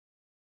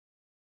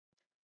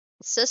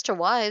Sister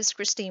Wives,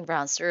 Christine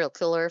Brown's serial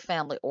killer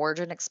family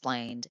origin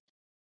explained.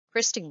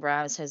 Christine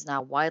Brown is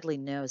now widely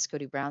known as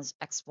Cody Brown's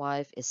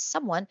ex-wife is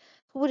someone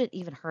who wouldn't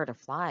even hurt a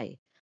fly.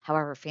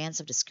 However, fans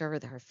have discovered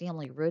that her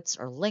family roots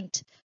are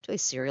linked to a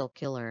serial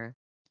killer.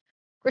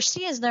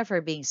 Christine is known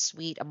for being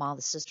sweet among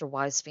the sister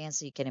wives fans,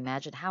 so you can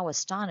imagine how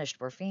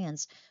astonished were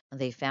fans when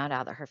they found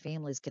out that her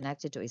family is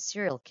connected to a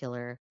serial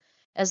killer.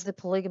 As the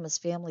polygamous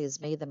family has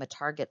made them a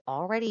target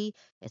already,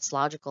 it's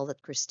logical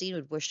that Christine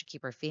would wish to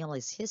keep her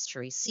family's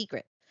history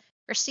secret.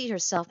 Christine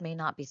herself may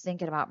not be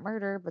thinking about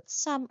murder, but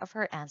some of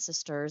her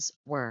ancestors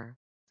were.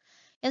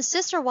 In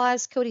Sister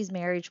Wives, Cody's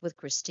marriage with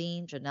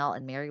Christine, Janelle,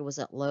 and Mary was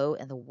at low,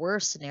 and the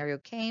worst scenario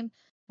came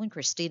when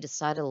Christine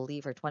decided to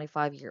leave her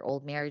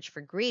 25-year-old marriage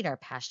for greener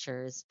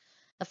pastures.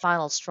 The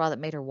final straw that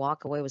made her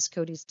walk away was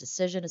Cody's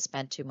decision to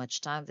spend too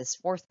much time with his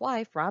fourth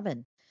wife,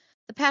 Robin.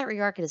 The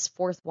patriarch and his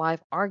fourth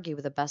wife argue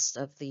with the best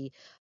of the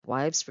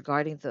wives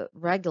regarding the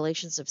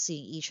regulations of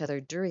seeing each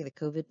other during the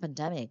COVID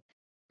pandemic.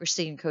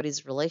 Christine and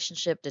Cody's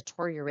relationship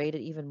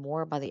deteriorated even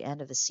more by the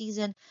end of the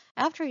season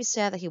after he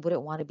said that he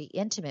wouldn't want to be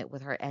intimate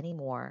with her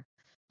anymore.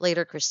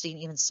 Later, Christine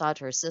even saw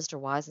to her sister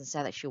wives and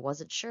said that she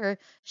wasn't sure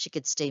she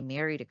could stay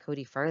married to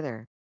Cody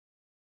further.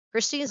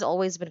 Christine has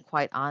always been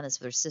quite honest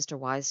with her sister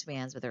wives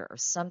fans, but there are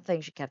some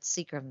things she kept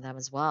secret from them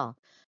as well.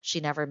 She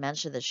never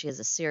mentioned that she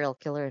is a serial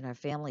killer in her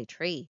family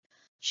tree.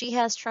 She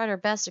has tried her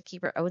best to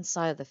keep her own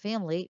side of the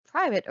family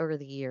private over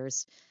the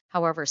years.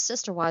 However,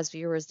 sister wives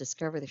viewers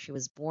discovered that she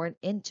was born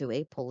into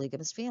a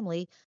polygamous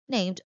family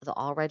named the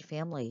Allred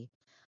family.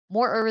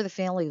 Moreover, the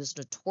family was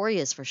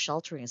notorious for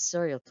sheltering a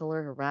serial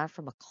killer who ran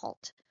from a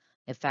cult.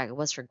 In fact, it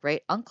was her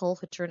great uncle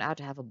who turned out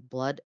to have a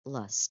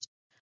bloodlust.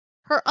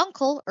 Her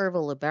uncle,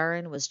 Ervil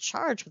LeBaron, was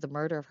charged with the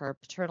murder of her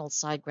paternal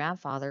side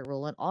grandfather,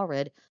 Roland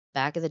Allred,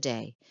 back in the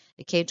day.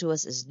 It came to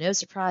us as no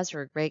surprise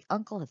her great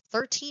uncle had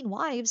 13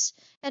 wives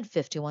and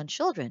 51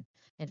 children.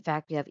 In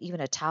fact, we have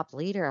even a top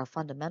leader of a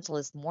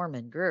fundamentalist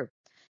Mormon group.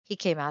 He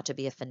came out to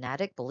be a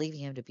fanatic, believing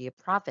him to be a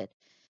prophet.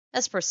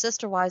 As for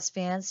Sister Wives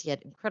fans, he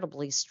had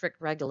incredibly strict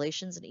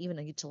regulations and even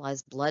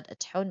utilized blood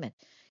atonement.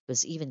 He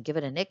was even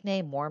given a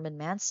nickname, Mormon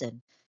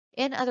Manson.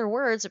 In other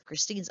words, if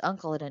Christine's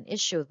uncle had an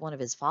issue with one of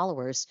his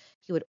followers,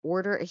 he would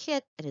order a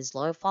hit, and his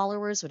loyal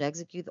followers would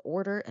execute the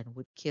order and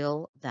would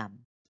kill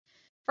them.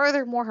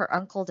 Furthermore, her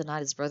uncle denied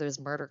his brother's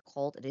murder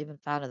cult and even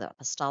founded the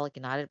Apostolic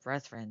United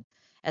Brethren.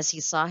 As he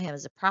saw him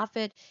as a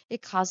prophet,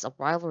 it caused a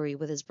rivalry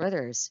with his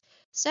brothers.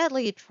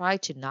 Sadly, he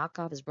tried to knock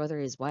off his brother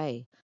his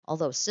way.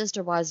 Although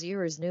sister wise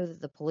viewers knew that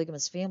the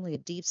polygamous family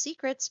had deep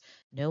secrets,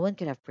 no one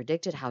could have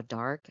predicted how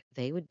dark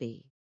they would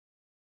be.